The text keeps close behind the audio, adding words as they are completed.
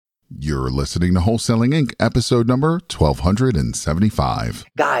You're listening to Wholesaling Inc., episode number 1275.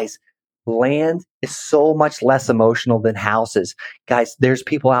 Guys, land is so much less emotional than houses. Guys, there's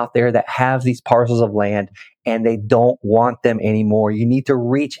people out there that have these parcels of land and they don't want them anymore. You need to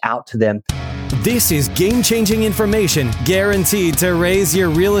reach out to them. This is game-changing information guaranteed to raise your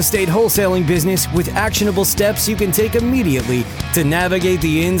real estate wholesaling business with actionable steps you can take immediately to navigate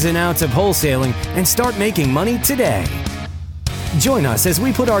the ins and outs of wholesaling and start making money today. Join us as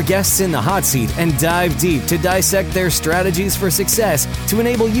we put our guests in the hot seat and dive deep to dissect their strategies for success to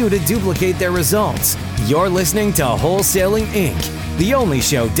enable you to duplicate their results. You're listening to Wholesaling Inc., the only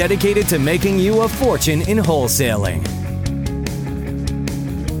show dedicated to making you a fortune in wholesaling.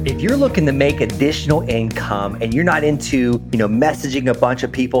 If you're looking to make additional income and you're not into, messaging a bunch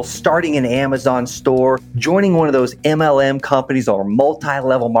of people, starting an Amazon store, joining one of those MLM companies or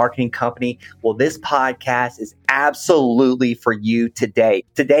multi-level marketing company, well, this podcast is absolutely for you today.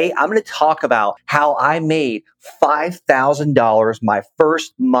 Today, I'm going to talk about how I made $5,000 my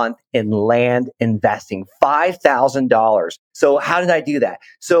first month in land investing. $5,000. So how did I do that?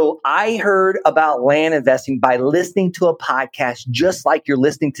 So I heard about land investing by listening to a podcast just like you're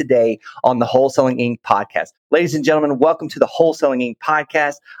listening today on the Wholesaling Inc. podcast. Ladies and gentlemen, welcome to the Wholesaling Inc.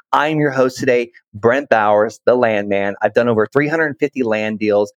 podcast. I'm your host today, Brent Bowers, the landman. I've done over 350 land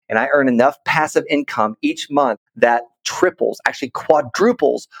deals, and I earn enough passive income each month that triples, actually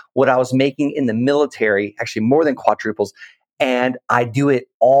quadruples what I was making in the military, actually more than quadruples. And I do it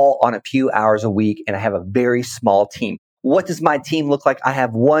all on a few hours a week, and I have a very small team. What does my team look like? I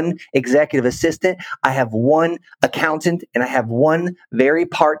have one executive assistant, I have one accountant, and I have one very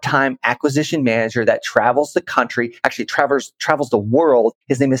part-time acquisition manager that travels the country, actually travels the world.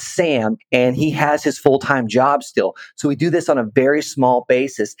 His name is Sam, and he has his full-time job still. So we do this on a very small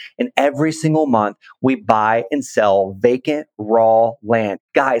basis, and every single month we buy and sell vacant, raw land.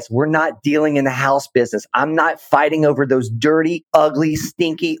 Guys, we're not dealing in the house business. I'm not fighting over those dirty, ugly,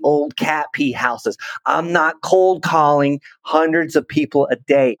 stinky old cat pee houses. I'm not cold calling hundreds of people a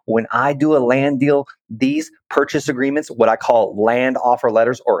day. When I do a land deal, these purchase agreements, what I call land offer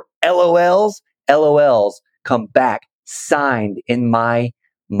letters or LOLs come back signed in my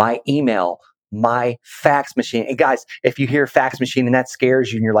email, my fax machine. And guys, if you hear fax machine and that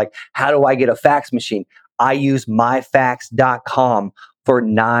scares you and you're like, how do I get a fax machine? I use myfax.com for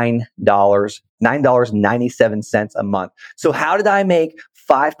 $9.97 a month. So how did I make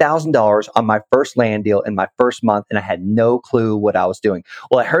 $5,000 on my first land deal in my first month? And I had no clue what I was doing.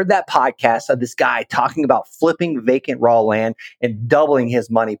 Well, I heard that podcast of this guy talking about flipping vacant raw land and doubling his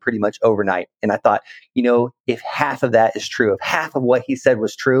money pretty much overnight. And I thought, if half of that is true, if half of what he said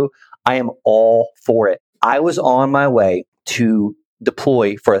was true, I am all for it. I was on my way to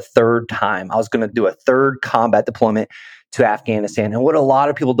deploy for a third time. I was going to do a third combat deployment to Afghanistan. And what a lot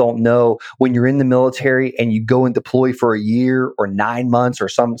of people don't know, when you're in the military and you go and deploy for a year or 9 months or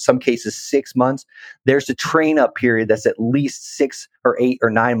some cases 6 months, there's a train up period that's at least 6 or 8 or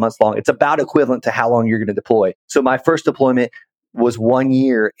 9 months long. It's about equivalent to how long you're going to deploy. So my first deployment was 1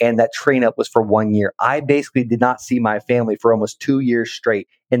 year, and that train up was for 1 year. I basically did not see my family for almost 2 years straight.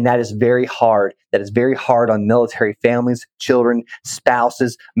 And that is very hard. That is very hard on military families, children,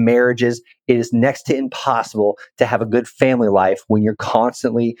 spouses, marriages. It is next to impossible to have a good family life when you're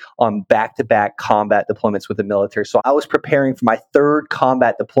constantly on back-to-back combat deployments with the military. So I was preparing for my third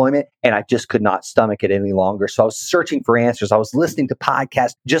combat deployment, and I just could not stomach it any longer. So I was searching for answers. I was listening to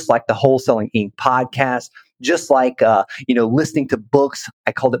podcasts just like the Wholesaling Inc. podcast, just like, listening to books.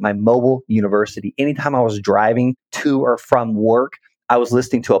 I called it my mobile university. Anytime I was driving to or from work, I was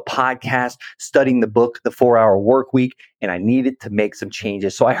listening to a podcast, studying the book, The 4-Hour Work Week, and I needed to make some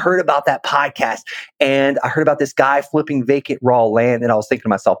changes. So I heard about that podcast, and I heard about this guy flipping vacant raw land, and I was thinking to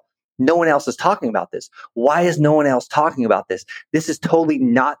myself, no one else is talking about this. Why is no one else talking about this? This is totally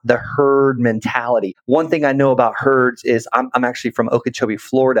not the herd mentality. One thing I know about herds is I'm actually from Okeechobee,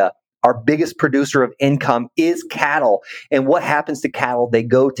 Florida. Our biggest producer of income is cattle. And what happens to cattle? They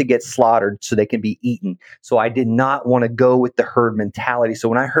go to get slaughtered so they can be eaten. So I did not want to go with the herd mentality. So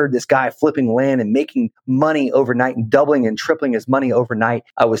when I heard this guy flipping land and making money overnight and doubling and tripling his money overnight,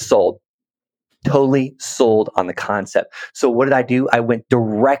 I was sold. Totally sold on the concept. So what did I do? I went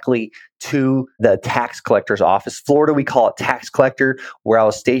directly to the tax collector's office. Florida, we call it tax collector. Where I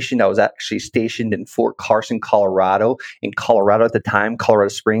was stationed, I was actually stationed in Fort Carson, Colorado. In Colorado at the time, Colorado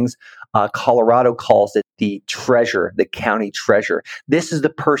Springs. Colorado calls it the treasurer, the county treasurer. This is the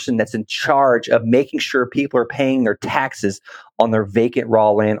person that's in charge of making sure people are paying their taxes on their vacant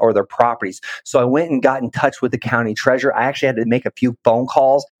raw land or their properties. So I went and got in touch with the county treasurer. I actually had to make a few phone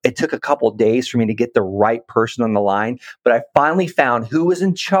calls. It took a couple of days for me to get the right person on the line, but I finally found who was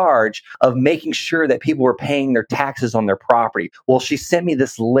in charge of making sure that people were paying their taxes on their property. Well, she sent me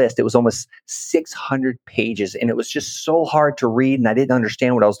this list. It was almost 600 pages, and it was just so hard to read, and I didn't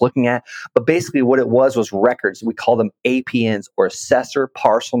understand what I was looking at. But basically what it was records. We call them APNs, or assessor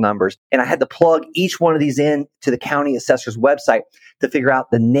parcel numbers. And I had to plug each one of these in to the county assessor's website to figure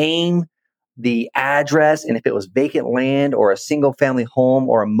out the name, the address, and if it was vacant land or a single family home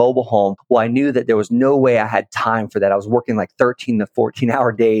or a mobile home. Well, I knew that there was no way I had time for that. I was working like 13 to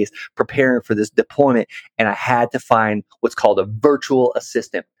 14-hour days preparing for this deployment, and I had to find what's called a virtual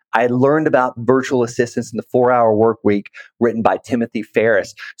assistant. I had learned about virtual assistants in the 4-Hour Work Week written by Timothy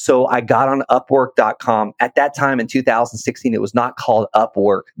Ferriss. So I got on Upwork.com. At that time in 2016, it was not called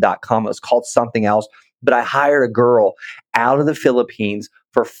Upwork.com. It was called something else. But I hired a girl out of the Philippines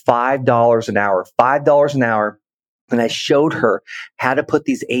for $5 an hour. $5 an hour. And I showed her how to put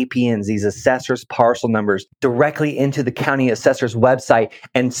these APNs, these assessors parcel numbers, directly into the county assessor's website.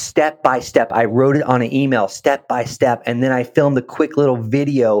 And step by step, I wrote it on an email, step by step. And then I filmed a quick little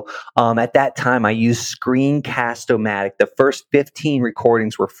video. At that time, I used Screencast-O-Matic. The first 15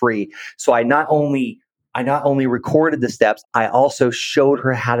 recordings were free. So I not only recorded the steps, I also showed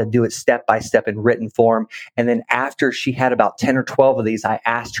her how to do it step by step in written form. And then after she had about 10 or 12 of these, I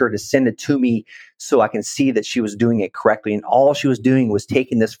asked her to send it to me so I can see that she was doing it correctly. And all she was doing was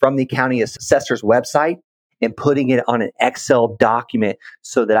taking this from the county assessor's website and putting it on an Excel document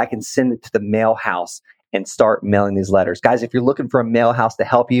so that I can send it to the mail house and start mailing these letters. Guys, if you're looking for a mail house to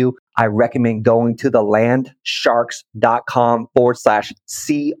help you, I recommend going to the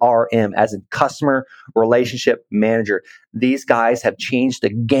landsharks.com/CRM as a customer relationship manager. These guys have changed the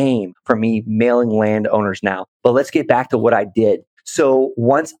game for me mailing landowners now. But let's get back to what I did. So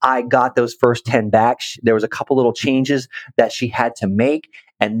once I got those first 10 back, there was a couple little changes that she had to make.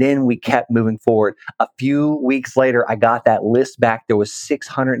 And then we kept moving forward. A few weeks later, I got that list back. There was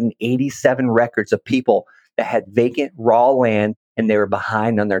 687 records of people that had vacant raw land and they were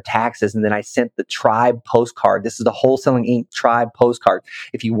behind on their taxes. And then I sent the tribe postcard. This is the Wholesaling Inc. tribe postcard.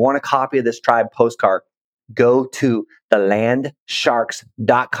 If you want a copy of this tribe postcard, go to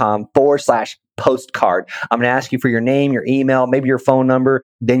thelandsharks.com/postcard. I'm going to ask you for your name, your email, maybe your phone number.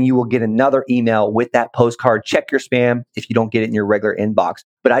 Then you will get another email with that postcard. Check your spam if you don't get it in your regular inbox.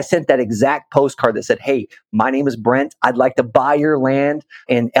 But I sent that exact postcard that said, hey, my name is Brent. I'd like to buy your land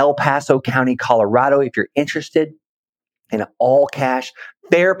in El Paso County, Colorado. If you're interested in an all cash,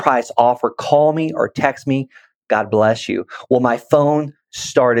 fair price offer, call me or text me. God bless you. Well, my phone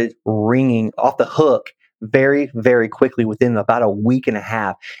started ringing off the hook very, very quickly within about a week and a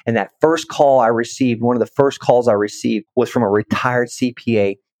half. And that first call I received, one of the first calls I received was from a retired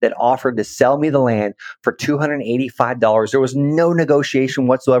CPA that offered to sell me the land for $285. There was no negotiation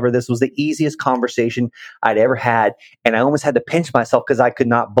whatsoever. This was the easiest conversation I'd ever had. And I almost had to pinch myself because I could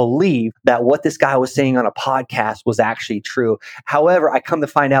not believe that what this guy was saying on a podcast was actually true. However, I come to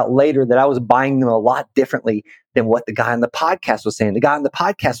find out later that I was buying them a lot differently than what the guy on the podcast was saying. The guy on the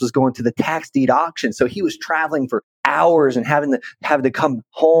podcast was going to the tax deed auction. So he was traveling for hours and having to come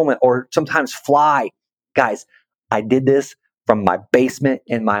home or sometimes fly. Guys, I did this from my basement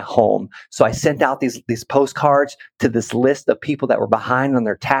in my home. So I sent out these postcards to this list of people that were behind on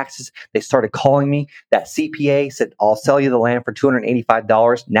their taxes. They started calling me. That CPA said, I'll sell you the land for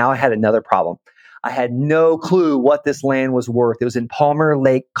 $285. Now I had another problem. I had no clue what this land was worth. It was in Palmer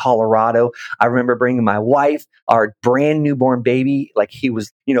Lake, Colorado. I remember bringing my wife, our brand newborn baby, like he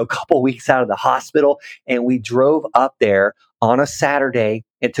was, a couple weeks out of the hospital. And we drove up there on a Saturday.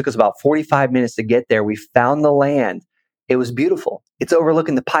 It took us about 45 minutes to get there. We found the land. It was beautiful. It's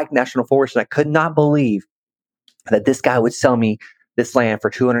overlooking the Pike National Forest. And I could not believe that this guy would sell me this land for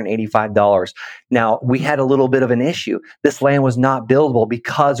 $285. Now, we had a little bit of an issue. This land was not buildable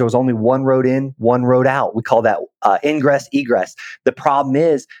because there was only one road in, one road out. We call that ingress, egress. The problem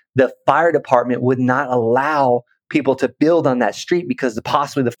is the fire department would not allow people to build on that street because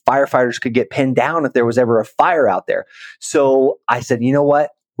possibly the firefighters could get pinned down if there was ever a fire out there. So I said, you know what?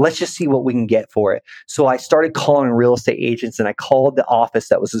 Let's just see what we can get for it. So I started calling real estate agents and I called the office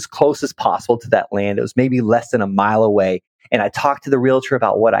that was as close as possible to that land. It was maybe less than a mile away. And I talked to the realtor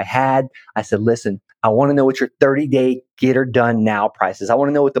about what I had. I said, listen, I want to know what your 30-day get or done now price is. I want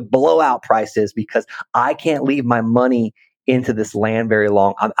to know what the blowout price is because I can't leave my money into this land very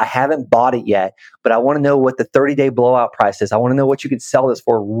long. I haven't bought it yet, but I want to know what the 30-day blowout price is. I want to know what you could sell this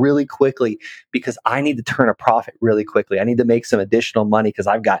for really quickly because I need to turn a profit really quickly. I need to make some additional money because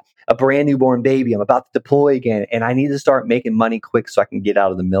I've got a brand newborn baby. I'm about to deploy again, and I need to start making money quick so I can get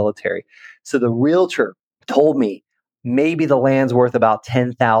out of the military. So the realtor told me maybe the land's worth about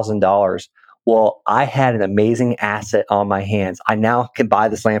 $10,000. Well, I had an amazing asset on my hands. I now can buy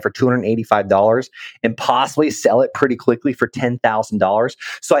this land for $285 and possibly sell it pretty quickly for $10,000.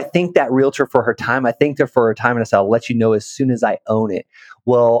 So I thank that realtor for her time. I thanked her for her time, and I said, I'll let you know as soon as I own it.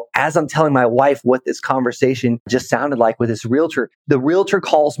 Well, as I'm telling my wife what this conversation just sounded like with this realtor, the realtor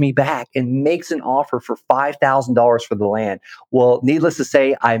calls me back and makes an offer for $5,000 for the land. Well, needless to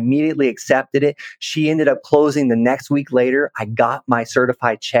say, I immediately accepted it. She ended up closing the next week later. I got my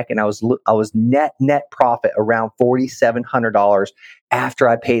certified check and I was net profit around $4,700 after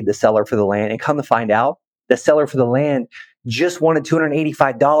I paid the seller for the land. And come to find out, the seller for the land just wanted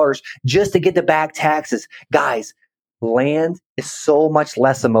 $285 just to get the back taxes. Guys, land is so much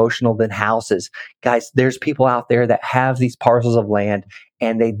less emotional than houses. Guys, there's people out there that have these parcels of land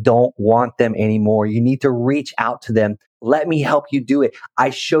and they don't want them anymore. You need to reach out to them. Let me help you do it.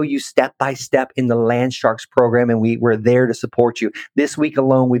 I show you step by step in the Land Sharks program, and we're there to support you. This week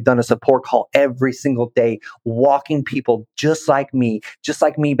alone, we've done a support call every single day, walking people just like me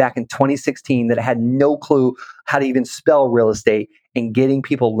back in 2016 that had no clue how to even spell real estate and getting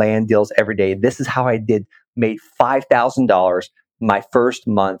people land deals every day. This is how I made $5,000 my first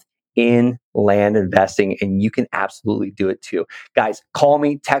month in land investing, and you can absolutely do it too. Guys, call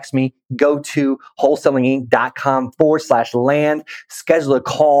me, text me, go to wholesalinginc.com/land, schedule a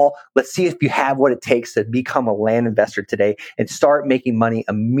call. Let's see if you have what it takes to become a land investor today and start making money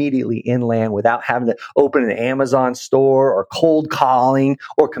immediately in land without having to open an Amazon store or cold calling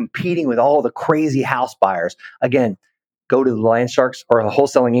or competing with all the crazy house buyers. Again, go to the Land Sharks or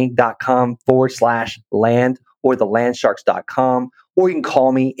wholesalinginc.com/land or thelandsharks.com, or you can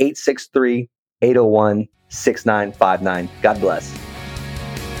call me 863-801-6959. God bless.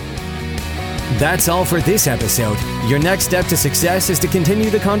 That's all for this episode. Your next step to success is to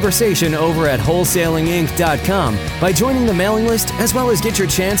continue the conversation over at wholesalinginc.com by joining the mailing list, as well as get your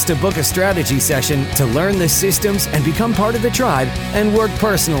chance to book a strategy session to learn the systems and become part of the tribe and work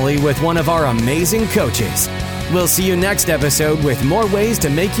personally with one of our amazing coaches. We'll see you next episode with more ways to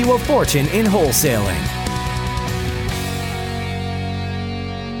make you a fortune in wholesaling.